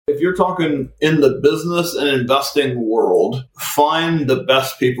if you're talking in the business and investing world, find the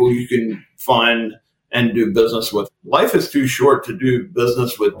best people you can find and do business with. Life is too short to do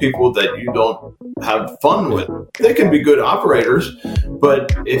business with people that you don't have fun with. They can be good operators,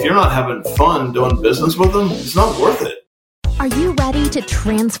 but if you're not having fun doing business with them, it's not worth it. Are you ready to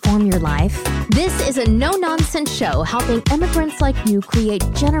transform your life? This is a no-nonsense show helping immigrants like you create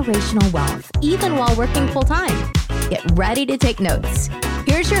generational wealth, even while working full-time. Get ready to take notes.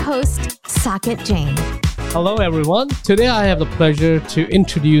 Here's your host, Saket Jain. Hello, everyone. Today, I have the pleasure to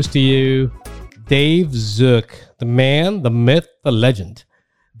introduce to you Dave Zook, the man, the myth, the legend.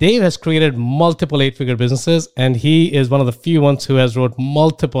 Dave has created multiple eight-figure businesses, and he is one of the few ones who has wrote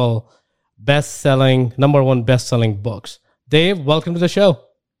multiple number one best-selling books. Dave, welcome to the show.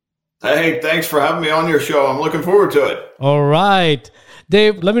 Hey, thanks for having me on your show. I'm looking forward to it. All right.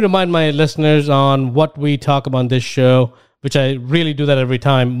 Dave, let me remind my listeners on what we talk about on this show, which I really do that every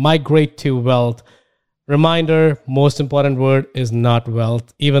time. Migrate to wealth. Reminder, most important word is not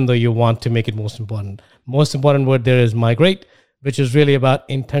wealth, even though you want to make it most important. Most important word there is migrate, which is really about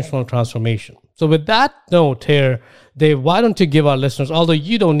intentional transformation. So with that note here, Dave, why don't you give our listeners, although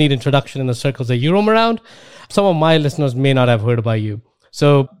you don't need introduction in the circles that you roam around, some of my listeners may not have heard about you.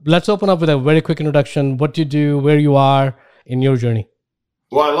 So let's open up with a very quick introduction, what you do, where you are in your journey.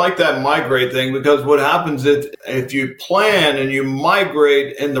 Well, I like that migrate thing because what happens is if you plan and you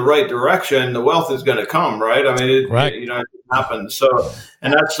migrate in the right direction, the wealth is going to come, right? I mean, it happens. So,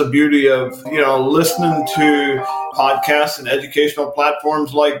 and that's the beauty of, listening to podcasts and educational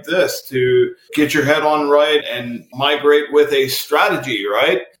platforms like this to get your head on right and migrate with a strategy,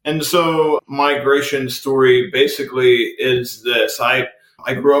 right? And so migration story basically is this. I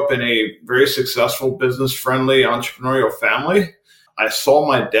grew up in a very successful, business-friendly, entrepreneurial family. I saw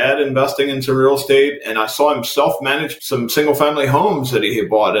my dad investing in some real estate, and I saw him self-manage some single-family homes that he had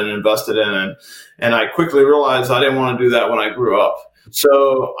bought and invested in. And I quickly realized I didn't want to do that when I grew up.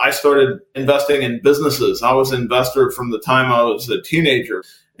 So I started investing in businesses. I was an investor from the time I was a teenager,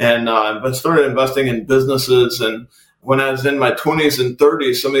 and I started investing in businesses. And when I was in my 20s and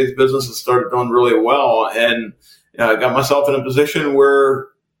 30s, some of these businesses started doing really well. And I got myself in a position where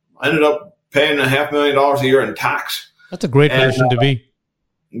I ended up paying $500,000 a year in tax. That's a great position to be.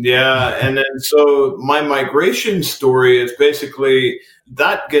 Yeah. And then so my migration story is basically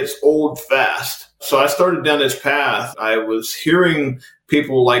that gets old fast. So I started down this path. I was hearing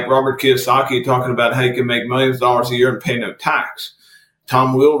people like Robert Kiyosaki talking about how you can make millions of dollars a year and pay no tax.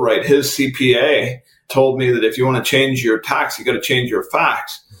 Tom Wheelwright, his CPA, told me that if you want to change your tax, you got to change your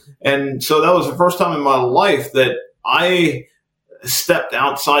facts. And so that was the first time in my life that I stepped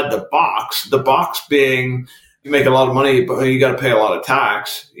outside the box being, you make a lot of money, but you got to pay a lot of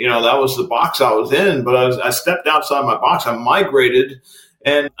tax. That was the box I was in, but I stepped outside my box. I migrated,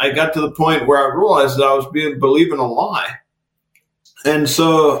 and I got to the point where I realized that I was believing a lie. And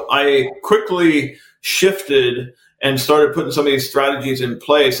so I quickly shifted and started putting some of these strategies in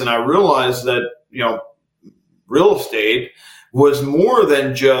place. And I realized that, real estate was more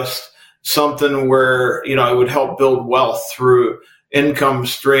than just something where, it would help build wealth through income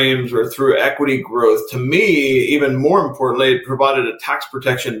streams or through equity growth. To me, even more importantly, it provided a tax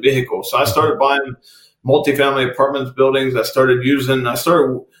protection vehicle. So I started buying multifamily apartments, buildings. I started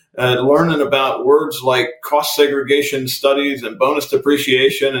learning about words like cost segregation studies and bonus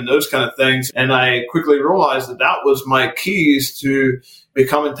depreciation and those kind of things. And I quickly realized that was my keys to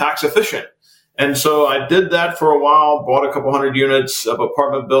becoming tax efficient. And so I did that for a while, bought a couple hundred units of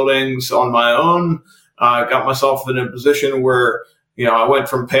apartment buildings on my own, got myself in a position where I went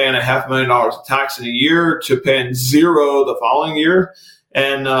from paying $500,000 of tax in a year to paying zero the following year.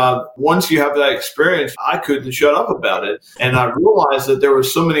 And once you have that experience, I couldn't shut up about it. And I realized that there were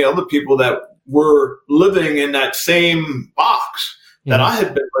so many other people that were living in that same box that I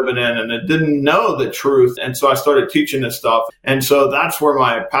had been living in, and I didn't know the truth. And so I started teaching this stuff. And so that's where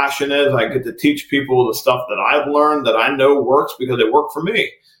my passion is. I get to teach people the stuff that I've learned that I know works because it worked for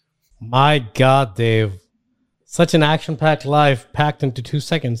me. My God, Dave. Such an action-packed life packed into 2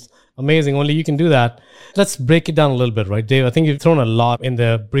 seconds. Amazing. Only you can do that. Let's break it down a little bit, right, Dave? I think you've thrown a lot in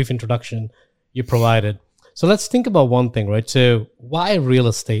the brief introduction you provided. So let's think about one thing, right? So why real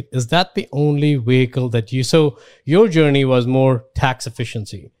estate? Is that the only vehicle so your journey was more tax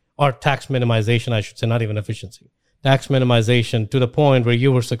efficiency or tax minimization, I should say, not even efficiency. Tax minimization to the point where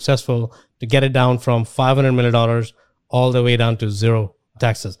you were successful to get it down from $500 million all the way down to zero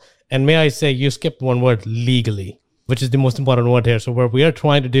taxes. And may I say, you skipped one word, legally, which is the most important word here. So what we are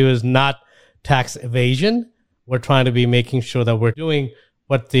trying to do is not tax evasion. We're trying to be making sure that we're doing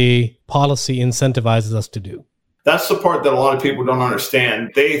what the policy incentivizes us to do. That's the part that a lot of people don't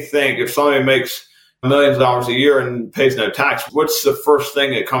understand. They think if somebody makes millions of dollars a year and pays no tax, what's the first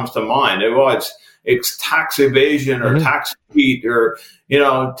thing that comes to mind? Well, it's tax evasion or tax cheat or,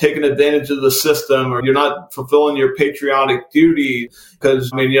 taking advantage of the system, or you're not fulfilling your patriotic duty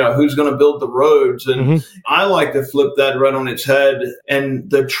because, who's going to build the roads? And I like to flip that right on its head. And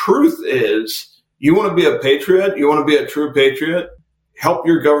the truth is, you want to be a patriot, you want to be a true patriot, help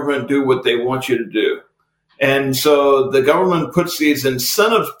your government do what they want you to do. And so the government puts these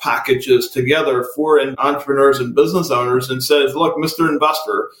incentive packages together for entrepreneurs and business owners and says, look, Mr.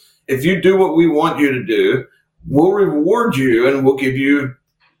 Investor, if you do what we want you to do, we'll reward you and we'll give you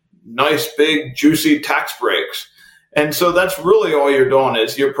nice, big, juicy tax breaks. And so that's really all you're doing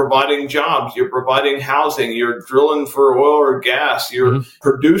is you're providing jobs, you're providing housing, you're drilling for oil or gas, you're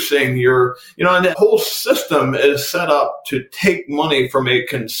producing, and the whole system is set up to take money from a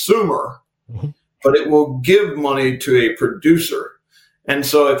consumer, but it will give money to a producer. And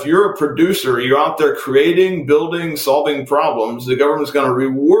so if you're a producer, you're out there creating, building, solving problems, the government's going to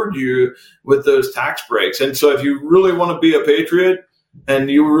reward you with those tax breaks. And so if you really want to be a patriot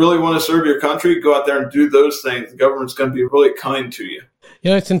and you really want to serve your country, go out there and do those things. The government's going to be really kind to you.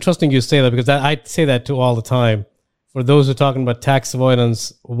 It's interesting you say that, because I say that too all the time. For those who are talking about tax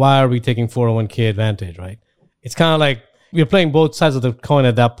avoidance, why are we taking 401k advantage, right? It's kind of like we're playing both sides of the coin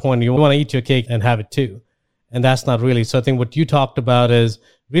at that point. You want to eat your cake and have it too. And that's not really. So I think what you talked about is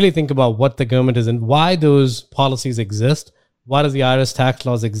really think about what the government is and why those policies exist. Why does the IRS tax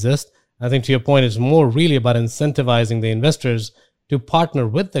laws exist? I think to your point, it's more really about incentivizing the investors to partner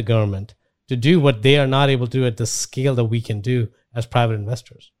with the government to do what they are not able to do at the scale that we can do as private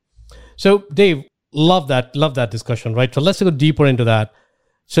investors. So Dave, love that discussion, right? So let's go deeper into that.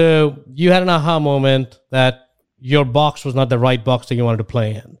 So you had an aha moment that your box was not the right box that you wanted to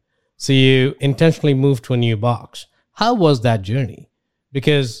play in. So you intentionally moved to a new box. How was that journey?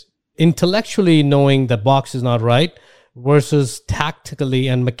 Because intellectually knowing that box is not right versus tactically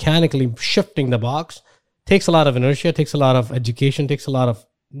and mechanically shifting the box takes a lot of inertia, takes a lot of education, takes a lot of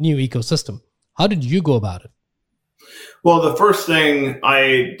new ecosystem. How did you go about it? Well, the first thing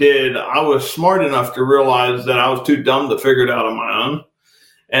I did, I was smart enough to realize that I was too dumb to figure it out on my own,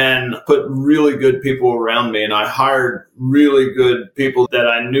 and put really good people around me. And I hired really good people that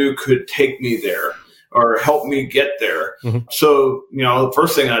I knew could take me there or help me get there. So, the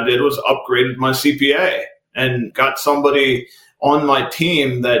first thing I did was upgraded my CPA and got somebody on my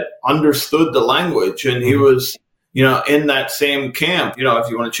team that understood the language. And he was, in that same camp. If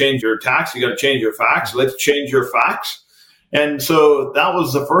you want to change your tax, you got to change your facts. Let's change your facts. And so that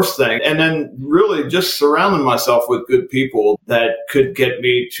was the first thing. And then really just surrounding myself with good people that could get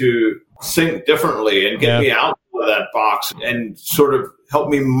me to think differently and get me out of that box and sort of help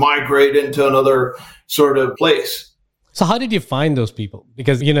me migrate into another sort of place. So how did you find those people?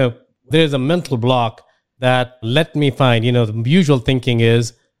 Because, there's a mental block that let me find, the usual thinking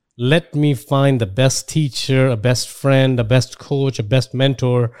is, let me find the best teacher, a best friend, a best coach, a best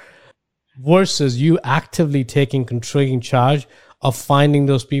mentor, versus you actively taking charge of finding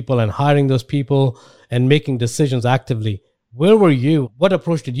those people and hiring those people and making decisions actively. Where were you? What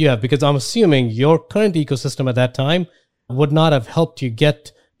approach did you have? Because I'm assuming your current ecosystem at that time would not have helped you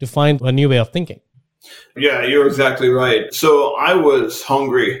get to find a new way of thinking. Yeah, you're exactly right. So I was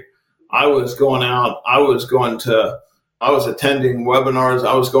hungry. I was going out. I was attending webinars.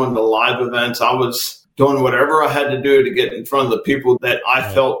 I was going to live events. I was doing whatever I had to do to get in front of the people that I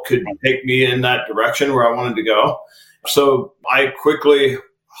felt could take me in that direction where I wanted to go. So I quickly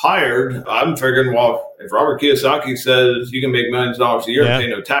hired. I'm figuring, well, if Robert Kiyosaki says you can make millions of dollars a year and pay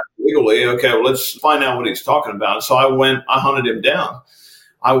no tax legally, okay, well, let's find out what he's talking about. So I hunted him down.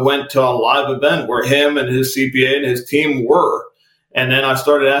 I went to a live event where him and his CPA and his team were. And then I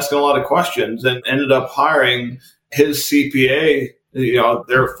started asking a lot of questions and ended up hiring his CPA.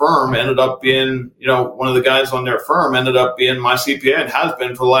 Their firm ended up being, one of the guys on their firm ended up being my CPA and has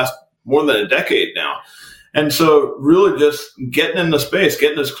been for the last more than a decade now. And so really just getting in the space,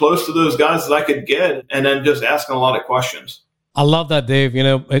 getting as close to those guys as I could get, and then just asking a lot of questions. I love that, Dave.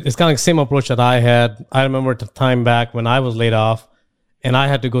 It's kind of the same approach that I had. I remember the time back when I was laid off and I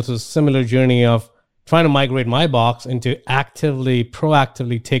had to go through a similar journey of trying to migrate my box into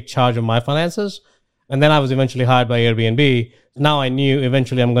proactively take charge of my finances. And then I was eventually hired by Airbnb. Now I knew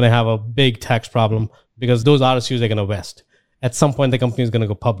eventually I'm going to have a big tax problem because those RSUs are going to vest. At some point, the company is going to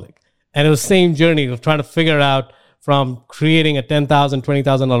go public. And it was the same journey of trying to figure out from creating a $10,000,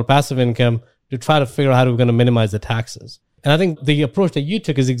 $20,000 passive income to try to figure out how we're going to minimize the taxes. And I think the approach that you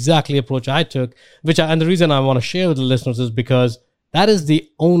took is exactly the approach I took, and the reason I want to share with the listeners is because that is the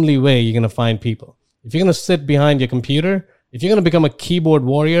only way you're going to find people. If you're going to sit behind your computer, if you're going to become a keyboard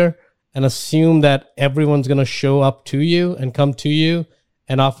warrior and assume that everyone's going to show up to you and come to you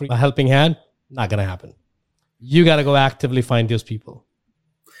and offer a helping hand, not going to happen. You got to go actively find those people.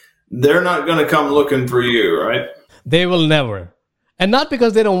 They're not going to come looking for you, right? They will never. And not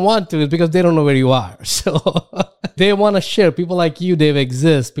because they don't want to, it's because they don't know where you are. So they want to share. People like you, Dave,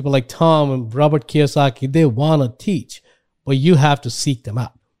 exist. People like Tom and Robert Kiyosaki, they want to teach. But you have to seek them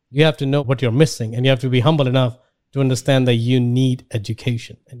out. You have to know what you're missing. And you have to be humble enough to understand that you need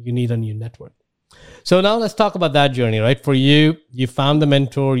education and you need a new network. So now let's talk about that journey, right? For you, you found the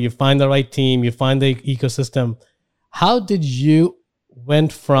mentor, you find the right team, you find the ecosystem. How did you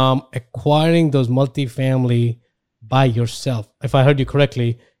went from acquiring those multifamily by yourself? If I heard you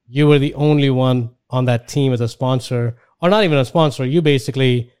correctly, you were the only one on that team as a sponsor, or not even a sponsor. You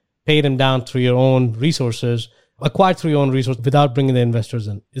basically paid them down through your own resources, acquired through your own resources without bringing the investors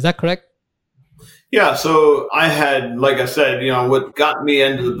in. Is that correct? Yeah. So I had, like I said, what got me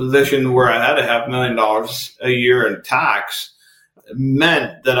into the position where I had to have $1 million a year in tax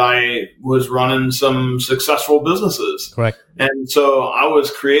meant that I was running some successful businesses. Correct. And so I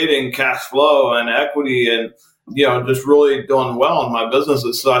was creating cash flow and equity and, just really doing well in my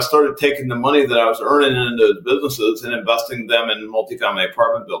businesses. So I started taking the money that I was earning in those businesses and investing them in multifamily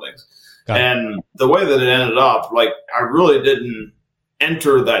apartment buildings. And the way that it ended up, I really didn't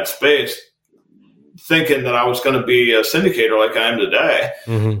enter that space thinking that I was going to be a syndicator like I am today.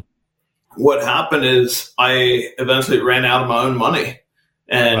 Mm-hmm. What happened is I eventually ran out of my own money,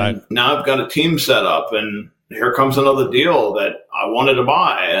 and now I've got a team set up, and here comes another deal that I wanted to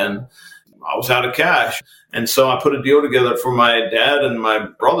buy, and I was out of cash. And so I put a deal together for my dad and my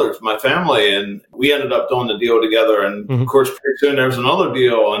brothers, my family, and we ended up doing the deal together. And of course, pretty soon there was another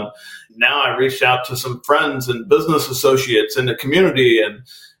deal. And now I reached out to some friends and business associates in the community. And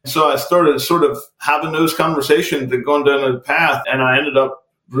so I started sort of having those conversations and going down the path. And I ended up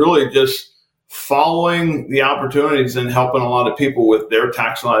really just following the opportunities and helping a lot of people with their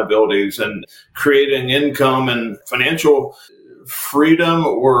tax liabilities and creating income and financial freedom,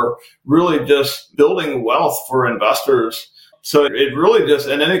 or really just building wealth for investors. So it really just,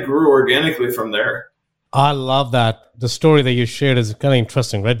 and then it grew organically from there. I love that. The story that you shared is kind of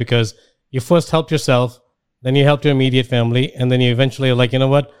interesting, right? Because you first helped yourself, then you helped your immediate family, and then you eventually are like, you know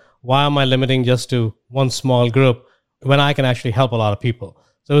what? Why am I limiting just to one small group when I can actually help a lot of people?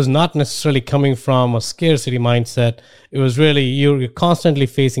 So it was not necessarily coming from a scarcity mindset. It was really, you're constantly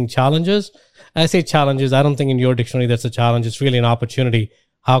facing challenges. I say challenges, I don't think in your dictionary that's a challenge. It's really an opportunity.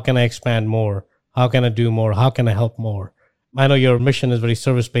 How can I expand more? How can I do more? How can I help more? I know your mission is very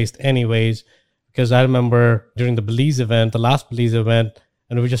service-based anyways, because I remember during the Belize event, the last Belize event,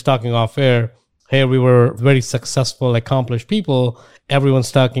 and we were just talking off air, here we were very successful, accomplished people.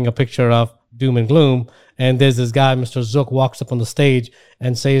 Everyone's taking a picture of doom and gloom. And there's this guy, Mr. Zook, walks up on the stage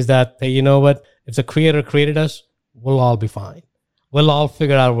and says that, hey, you know what? If the creator created us, we'll all be fine. We'll all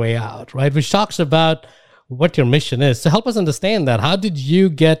figure our way out, right? Which talks about what your mission is. So help us understand that. How did you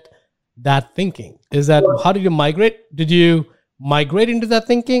get that thinking? How did you migrate? Did you migrate into that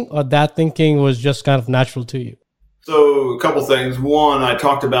thinking, or that thinking was just kind of natural to you? So a couple things. One, I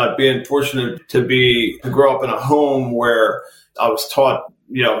talked about being fortunate to grow up in a home where I was taught,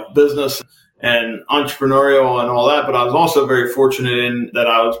 business and entrepreneurial and all that. But I was also very fortunate in that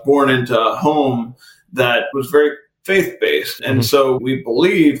I was born into a home that was very faith-based. And so we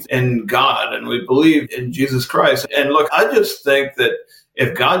believed in God and we believed in Jesus Christ. And look, I just think that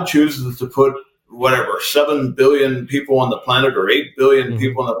if God chooses to put 7 billion people on the planet or 8 billion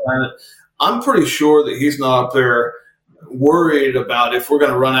people on the planet, I'm pretty sure that he's not up there worried about if we're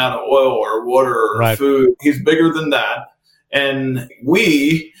going to run out of oil or water or food. He's bigger than that. And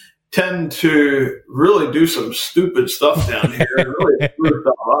we tend to really do some stupid stuff down here and really screw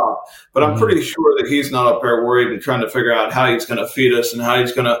stuff up. But I'm pretty sure that he's not up there worried and trying to figure out how he's going to feed us and how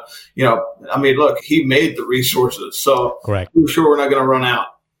he's going to, look, he made the resources. So I'm sure we're not going to run out.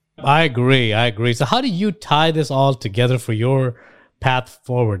 I agree. So how do you tie this all together for your path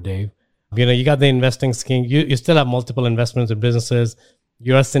forward, Dave? You got the investing scheme. You still have multiple investments in businesses.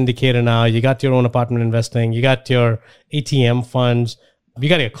 You're a syndicator now. You got your own apartment investing. You got your ATM funds. You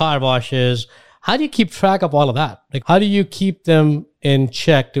got your car washes. How do you keep track of all of that? How do you keep them in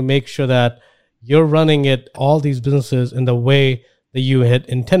check to make sure that you're running all these businesses in the way that you had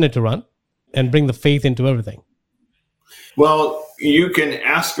intended to run and bring the faith into everything? Well, you can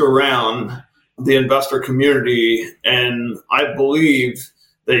ask around the investor community, and I believe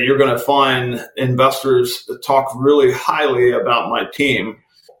that you're going to find investors that talk really highly about my team.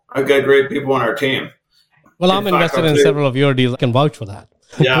 I've got great people on our team. Well, I'm invested in several of your deals. I can vouch for that.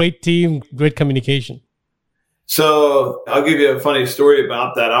 Yeah. Great team, great communication. So I'll give you a funny story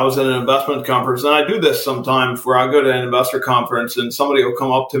about that. I was at an investment conference, and I do this sometimes where I go to an investor conference and somebody will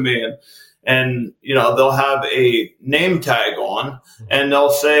come up to me and they'll have a name tag on and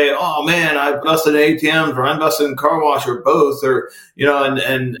they'll say, "Oh man, I invested in ATMs or I invested in car wash or both," or,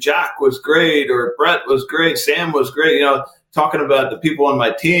 and Jack was great or Brett was great. Sam was great, talking about the people on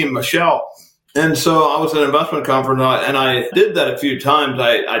my team, Michelle. And so I was at an investment conference and I did that a few times.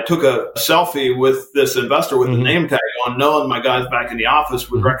 I took a selfie with this investor with the name tag on, knowing my guys back in the office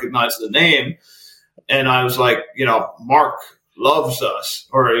would recognize the name. And I was like, Mark loves us,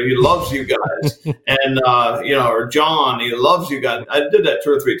 or he loves you guys. And, or John, he loves you guys. I did that 2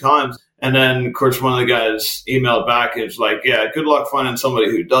 or 3 times. And then, of course, one of the guys emailed back and was like, "Yeah, good luck finding somebody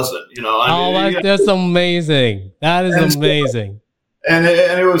who doesn't." That's amazing. That is amazing. And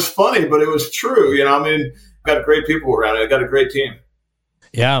it was funny, but it was true. Got great people around it. I got a great team.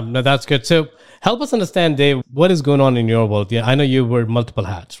 Yeah, no, that's good. So help us understand, Dave, what is going on in your world? Yeah, I know you wear multiple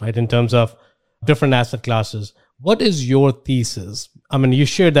hats, right, in terms of different asset classes. What is your thesis? I mean, you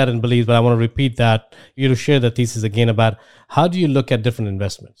shared that in Belize, but I want to repeat that. You to share the thesis again about how do you look at different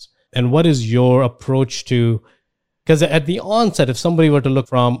investments? And what is your approach to, because at the onset, if somebody were to look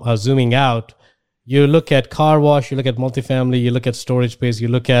from zooming out, you look at car wash, you look at multifamily, you look at storage space, you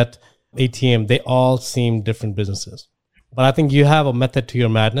look at ATM, they all seem different businesses. But I think you have a method to your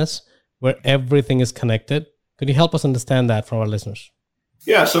madness where everything is connected. Could you help us understand that for our listeners?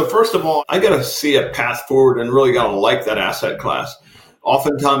 Yeah, so first of all, I got to see a path forward and really got to like that asset class.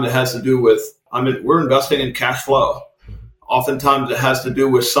 Oftentimes it has to do with, we're investing in cash flow. Oftentimes it has to do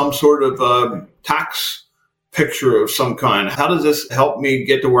with some sort of tax picture of some kind. How does this help me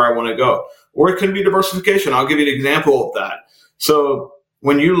get to where I want to go? Or it can be diversification. I'll give you an example of that. So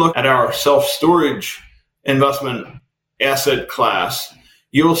when you look at our self-storage investment asset class,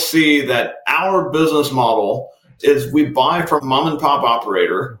 you'll see that our business model is we buy from mom and pop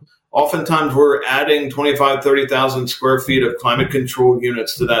operator. Oftentimes we're adding 25, 30,000 square feet of climate control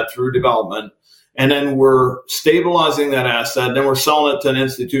units to that through development. And then we're stabilizing that asset. Then we're selling it to an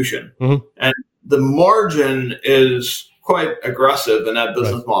institution. And the margin is quite aggressive in that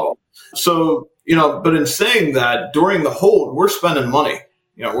business model. So, but in saying that, during the hold, we're spending money.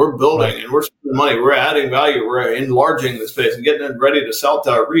 We're building and we're spending money. We're adding value. We're enlarging the space and getting it ready to sell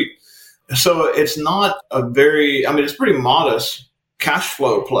to a REIT. So it's not it's pretty modest cash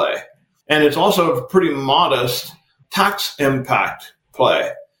flow play. And it's also a pretty modest tax impact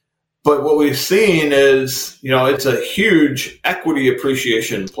play. But what we've seen is, it's a huge equity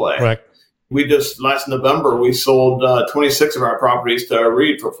appreciation play. Correct. We just, last November, we sold 26 of our properties to a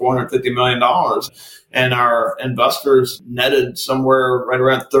REIT for $450 million. And our investors netted somewhere right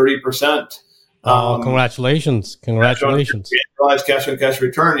around 30%. Congratulations. Cash on cash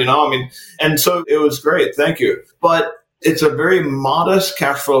return, and so it was great. Thank you. But it's a very modest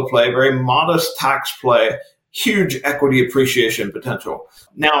cash flow play, very modest tax play, huge equity appreciation potential.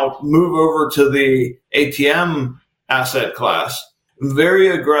 Now move over to the ATM asset class. Very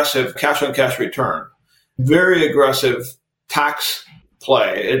aggressive cash on cash return, very aggressive tax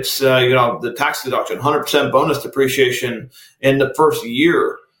play. It's, the tax deduction, 100% bonus depreciation in the first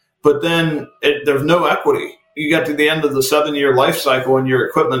year, but then there's no equity. You get to the end of the 7-year life cycle and your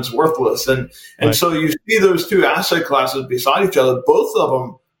equipment's worthless. And so you see those two asset classes beside each other. Both of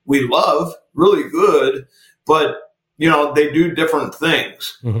them we love, really good, but they do different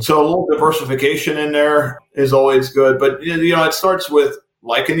things. So a little diversification in there is always good. But, it starts with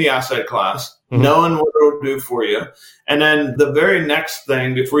liking the asset class, knowing what it'll do for you. And then the very next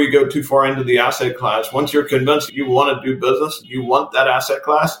thing, before you go too far into the asset class, once you're convinced you want to do business, you want that asset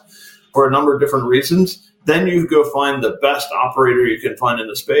class for a number of different reasons, then you go find the best operator you can find in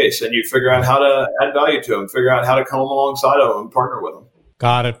the space. And you figure out how to add value to them, figure out how to come alongside of them and partner with them.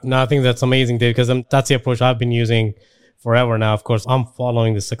 Got it. No, I think that's amazing, Dave, because that's the approach I've been using forever now. Of course, I'm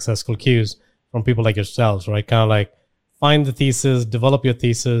following the successful cues from people like yourselves, right? Kind of like find the thesis, develop your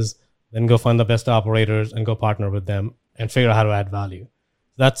thesis, then go find the best operators and go partner with them and figure out how to add value.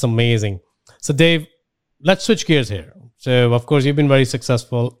 That's amazing. So Dave, let's switch gears here. So of course, you've been very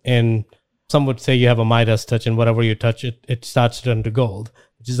successful in, some would say you have a Midas touch, and whatever you touch, it starts to turn to gold,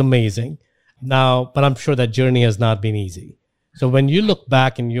 which is amazing. Now, but I'm sure that journey has not been easy. So when you look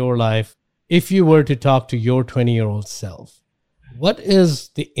back in your life, if you were to talk to your 20-year-old self, what is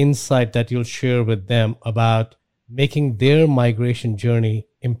the insight that you'll share with them about making their migration journey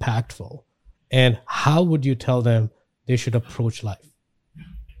impactful? And how would you tell them they should approach life?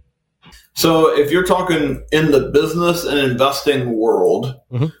 So if you're talking in the business and investing world,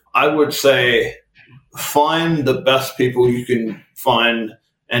 I would say find the best people you can find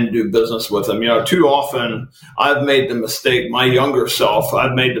and do business with them. Too often I've made the mistake, my younger self,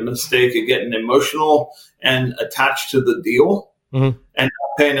 I've made the mistake of getting emotional and attached to the deal and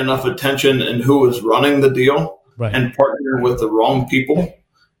not paying enough attention in who was running the deal and partnering with the wrong people.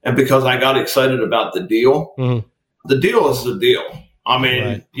 And because I got excited about the deal, the deal is the deal. I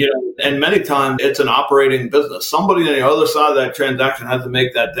mean, and many times it's an operating business. Somebody on the other side of that transaction has to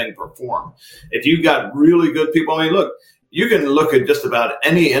make that thing perform. If you've got really good people, I mean, look, you can look at just about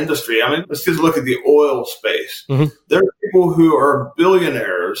any industry. I mean, let's just look at the oil space. There are people who are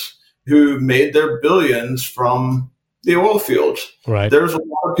billionaires who made their billions from the oil fields. There's a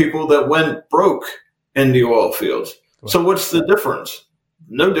lot of people that went broke in the oil fields. So what's the difference?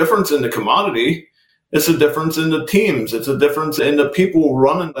 No difference in the commodity. It's a difference in the teams. It's a difference in the people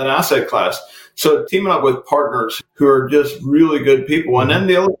running that asset class. So teaming up with partners who are just really good people. And then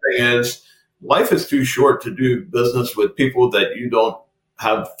the other thing is, life is too short to do business with people that you don't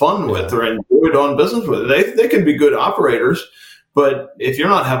have fun with or enjoy doing business with. They can be good operators, but if you're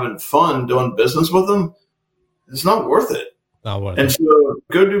not having fun doing business with them, it's not worth it. So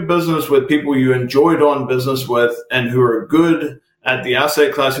go do business with people you enjoy doing business with and who are good at the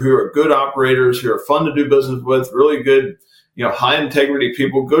asset class, who are good operators, who are fun to do business with, really good, high integrity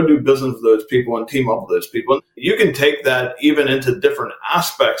people. Go do business with those people and team up with those people. You can take that even into different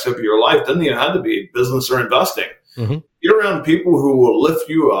aspects of your life. Doesn't even have to be business or investing. Get around people who will lift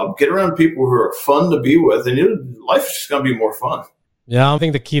you up. Get around people who are fun to be with, and your life is just going to be more fun. Yeah, I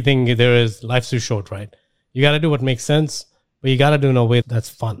think the key thing there is life's too short, right? You got to do what makes sense, but you got to do it in a way that's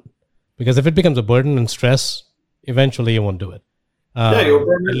fun. Because if it becomes a burden and stress, eventually you won't do it. You'll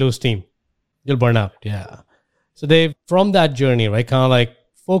lose steam. You'll burn out. Yeah. So Dave, from that journey, right, kind of like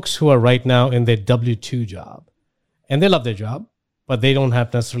folks who are right now in their W-2 job and they love their job, but they don't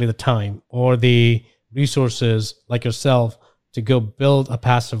have necessarily the time or the resources like yourself to go build a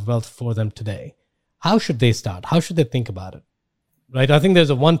passive wealth for them today. How should they start? How should they think about it? Right. I think there's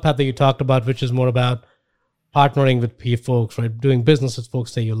a one path that you talked about, which is more about partnering with folks, right? Doing business with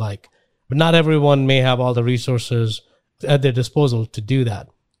folks that you like, but not everyone may have all the resources at their disposal to do that.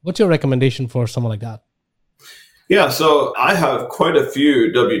 What's your recommendation for someone like that? Yeah, so I have quite a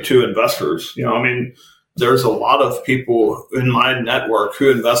few W-2 investors. There's a lot of people in my network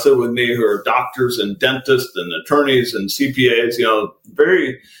who invested with me who are doctors and dentists and attorneys and CPAs,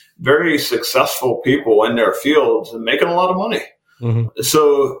 very, very successful people in their fields and making a lot of money.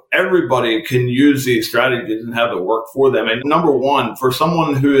 So everybody can use these strategies and have it work for them. And number one, for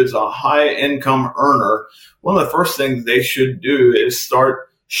someone who is a high income earner, one of the first things they should do is start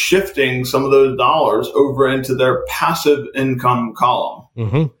shifting some of those dollars over into their passive income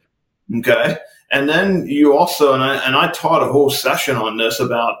column. Okay. And then you also, and I taught a whole session on this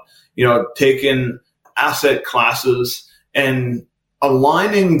about, taking asset classes and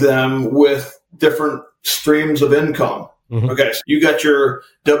aligning them with different streams of income. Okay, so you got your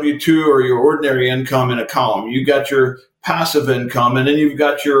W-2 or your ordinary income in a column. You got your passive income, and then you've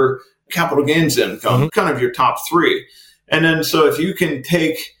got your capital gains income, kind of your top three. And then so if you can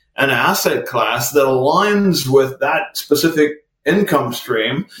take an asset class that aligns with that specific income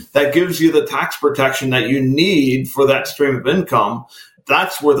stream, that gives you the tax protection that you need for that stream of income,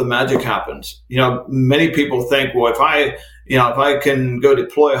 that's where the magic happens. Many people think, well, if I can go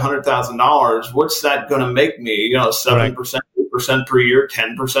deploy $100,000, what's that going to make me? 7%, 8% per year,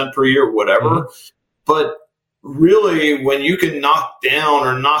 10% per year, whatever. But really, when you can knock down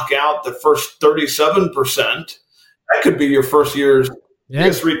or knock out the first 37%, that could be your first year's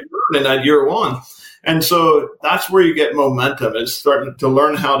biggest return in that year one. And so that's where you get momentum, is starting to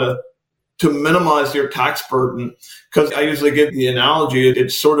learn how to minimize your tax burden. Because I usually give the analogy,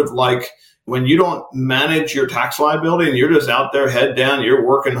 it's sort of like when you don't manage your tax liability and you're just out there head down, you're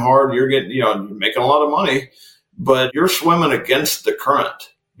working hard, you're getting, you're making a lot of money, but you're swimming against the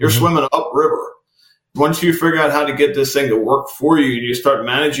current. You're swimming upriver. Once you figure out how to get this thing to work for you, and you start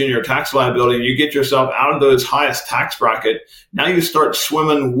managing your tax liability, and you get yourself out of those highest tax bracket, now you start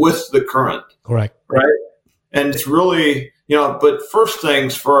swimming with the current. Correct. Right? And it's really, but first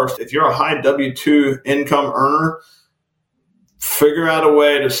things first, if you're a high W-2 income earner, figure out a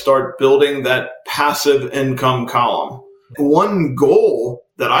way to start building that passive income column. One goal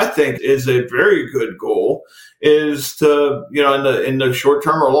that I think is a very good goal is to, in the short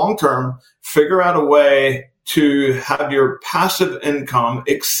term or long term, figure out a way to have your passive income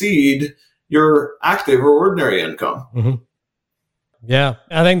exceed your active or ordinary income. Yeah,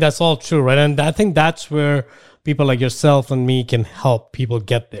 I think that's all true, right? And I think that's where people like yourself and me can help people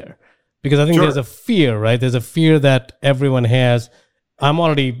get there. Because I think there's a fear, right? There's a fear that everyone has. I'm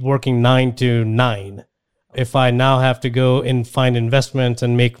already working 9 to 9. If I now have to go and find investments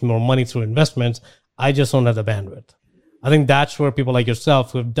and make more money through investments, I just don't have the bandwidth. I think that's where people like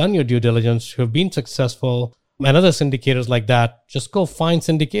yourself who have done your due diligence, who have been successful, and other syndicators like that, just go find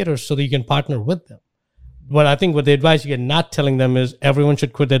syndicators so that you can partner with them. But I think what the advice you get not telling them is everyone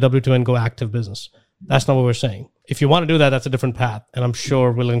should quit their W-2 and go active business. That's not what we're saying. If you want to do that, that's a different path. And I'm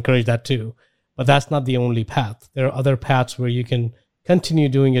sure we'll encourage that too. But that's not the only path. There are other paths where you can continue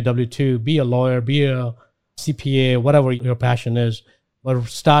doing your W-2, be a lawyer, be a CPA, whatever your passion is, but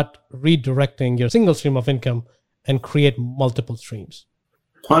start redirecting your single stream of income and create multiple streams.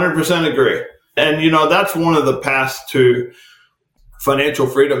 100% agree. And, that's one of the paths to financial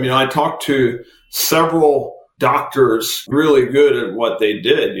freedom. I talked to several doctors really good at what they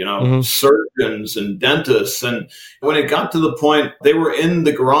did, surgeons and dentists. And when it got to the point, they were in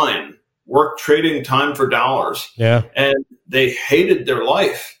the grind, trading time for dollars. Yeah. And they hated their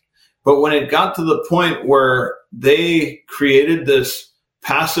life. But when it got to the point where they created this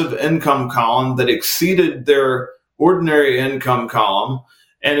passive income column that exceeded their ordinary income column,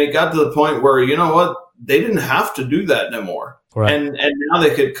 and it got to the point where, they didn't have to do that anymore. Right. And now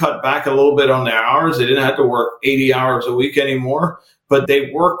they could cut back a little bit on their hours. They didn't have to work 80 hours a week anymore, but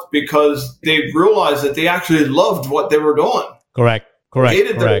they worked because they realized that they actually loved what they were doing. Correct. They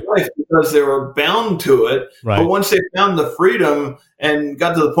hated their life because they were bound to it. Right. But once they found the freedom and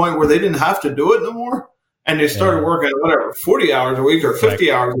got to the point where they didn't have to do it no more, and they started working, 40 hours a week or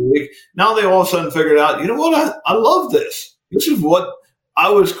 50 hours a week, now they all of a sudden figured out, I love this. This is what I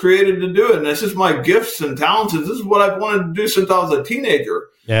was created to do, and this is my gifts and talents, and this is what I've wanted to do since I was a teenager.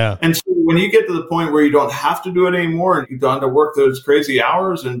 Yeah. And so when you get to the point where you don't have to do it anymore, and you don't have to work those crazy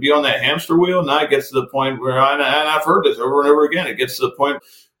hours and be on that hamster wheel, now it gets to the point where, and I've heard this over and over again, it gets to the point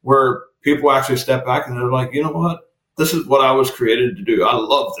where people actually step back and they're like, you know what? This is what I was created to do. I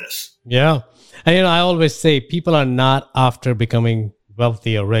love this. Yeah. And I always say people are not after becoming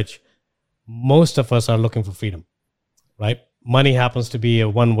wealthy or rich. Most of us are looking for freedom, right? Money happens to be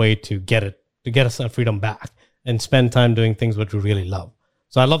one way to get us our freedom back and spend time doing things which we really love.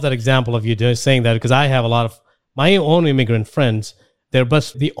 So I love that example of you saying that, because I have a lot of my own immigrant friends.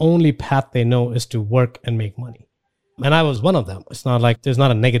 The only path they know is to work and make money. And I was one of them. It's not like there's not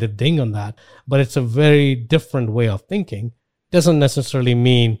a negative ding on that, but it's a very different way of thinking. Doesn't necessarily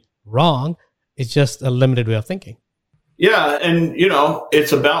mean wrong. It's just a limited way of thinking. Yeah. And,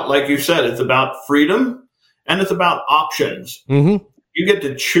 it's about, like you said, it's about freedom. And it's about options. Mm-hmm. You get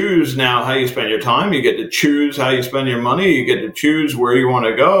to choose now how you spend your time. You get to choose how you spend your money. You get to choose where you want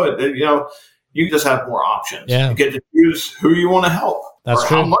to go. You just have more options. Yeah. You get to choose who you want to help. That's or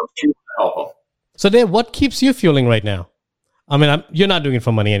true. How much you want to help them. So Dave, what keeps you fueling right now? I mean, you're not doing it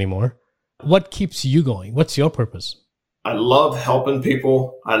for money anymore. What keeps you going? What's your purpose? I love helping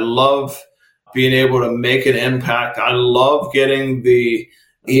people. I love being able to make an impact. I love getting the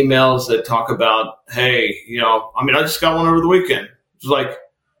emails that talk about, hey, I just got one over the weekend. It's like,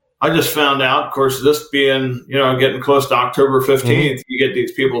 I just found out, of course, this being, getting close to October 15th, you get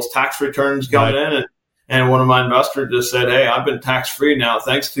these people's tax returns coming in. And one of my investors just said, hey, I've been tax-free now.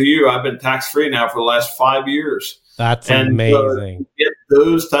 Thanks to you, I've been tax-free now for the last 5 years. That's amazing. Get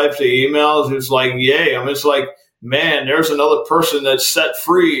those types of emails. It's like, yay. It's like, man, there's another person that's set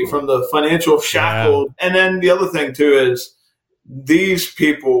free from the financial shackle. Yeah. And then the other thing, too, is these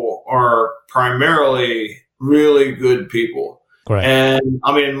people are primarily really good people. Correct. And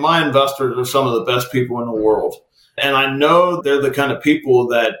my investors are some of the best people in the world. And I know they're the kind of people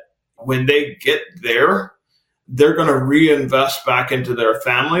that when they get there, they're going to reinvest back into their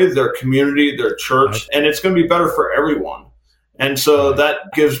family, their community, their church, right. And it's going to be better for everyone. And so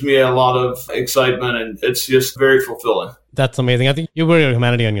that gives me a lot of excitement, and it's just very fulfilling. That's amazing. I think you wear your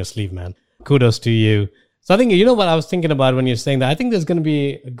humanity on your sleeve, man. Kudos to you. So I think, what I was thinking about when you're saying that, I think there's going to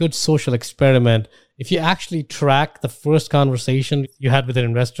be a good social experiment if you actually track the first conversation you had with the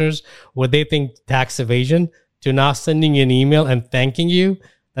investors where they think tax evasion to now sending you an email and thanking you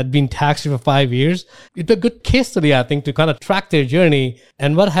that been taxed for 5 years. It's a good case study, I think, to kind of track their journey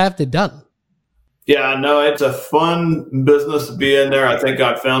and what have they done. Yeah, no, it's a fun business to be in there. I think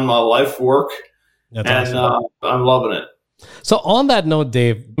I found my life work. That's awesome. I'm loving it. So on that note,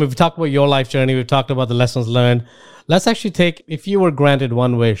 Dave, we've talked about your life journey. We've talked about the lessons learned. Let's actually take, if you were granted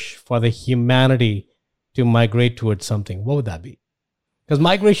one wish for the humanity to migrate towards something, what would that be? Because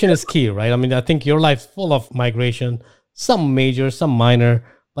migration is key, right? I think your life's full of migration, some major, some minor,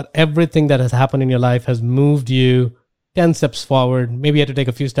 but everything that has happened in your life has moved you 10 steps forward. Maybe you had to take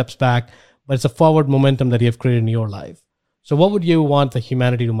a few steps back, but it's a forward momentum that you have created in your life. So what would you want the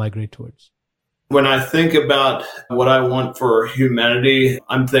humanity to migrate towards? When I think about what I want for humanity,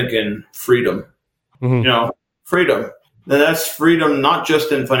 I'm thinking freedom. freedom. And that's freedom, not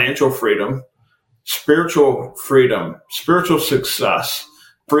just in financial freedom, spiritual freedom, spiritual success,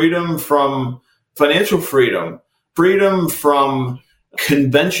 freedom from financial freedom, freedom from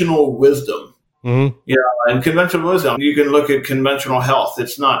conventional wisdom. And conventional wisdom, you can look at conventional health.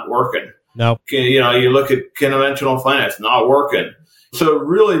 It's not working. No. You look at conventional finance, not working. So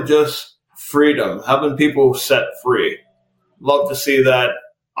really just freedom, having people set free. Love to see that.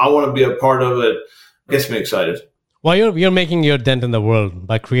 I want to be a part of it. Gets me excited. Well, you're making your dent in the world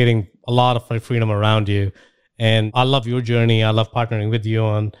by creating a lot of freedom around you. And I love your journey. I love partnering with you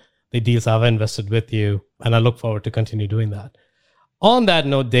on the deals I've invested with you. And I look forward to continue doing that. On that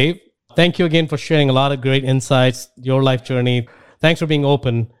note, Dave, thank you again for sharing a lot of great insights, your life journey. Thanks for being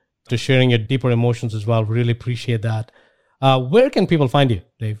open to sharing your deeper emotions as well. Really appreciate that. Where can people find you,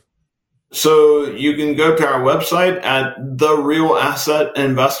 Dave? So you can go to our website at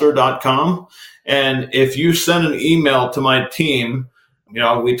therealassetinvestor.com. And if you send an email to my team,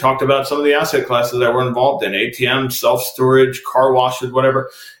 we talked about some of the asset classes that we're involved in, ATM, self-storage, car washes,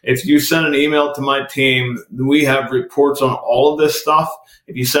 whatever. If you send an email to my team, we have reports on all of this stuff.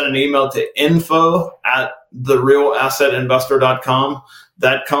 If you send an email to info@therealassetinvestor.com,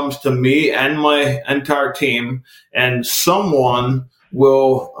 that comes to me and my entire team, and someone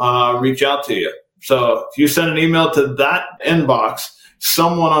will reach out to you. So if you send an email to that inbox,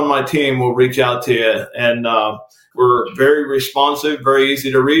 someone on my team will reach out to you. And we're very responsive, very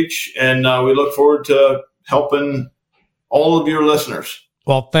easy to reach. And we look forward to helping all of your listeners.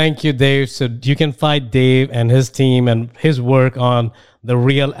 Well, thank you, Dave. So you can find Dave and his team and his work on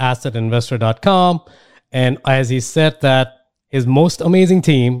therealassetinvestor.com. And as he said, that his most amazing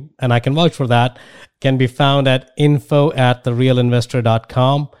team, and I can vouch for that, can be found at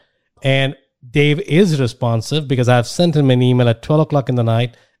info@therealinvestor.com. And Dave is responsive because I've sent him an email at 12 o'clock in the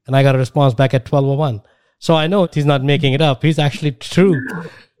night and I got a response back at 12:01. So I know he's not making it up. He's actually true.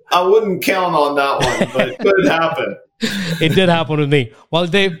 I wouldn't count on that one, but it could happen. It did happen with me. Well,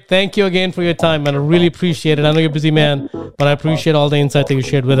 Dave, thank you again for your time, man. I really appreciate it. I know you're a busy man, but I appreciate all the insight that you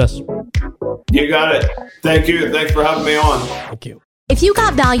shared with us. You got it. Thank you. Thanks for having me on. Thank you. If you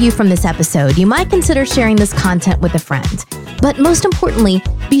got value from this episode, you might consider sharing this content with a friend. But most importantly,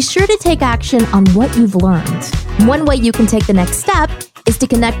 be sure to take action on what you've learned. One way you can take the next step is to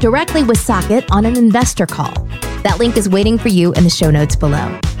connect directly with Socket on an investor call. That link is waiting for you in the show notes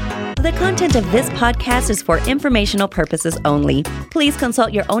below. The content of this podcast is for informational purposes only. Please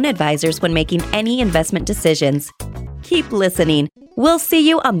consult your own advisors when making any investment decisions. Keep listening. We'll see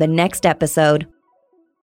you on the next episode.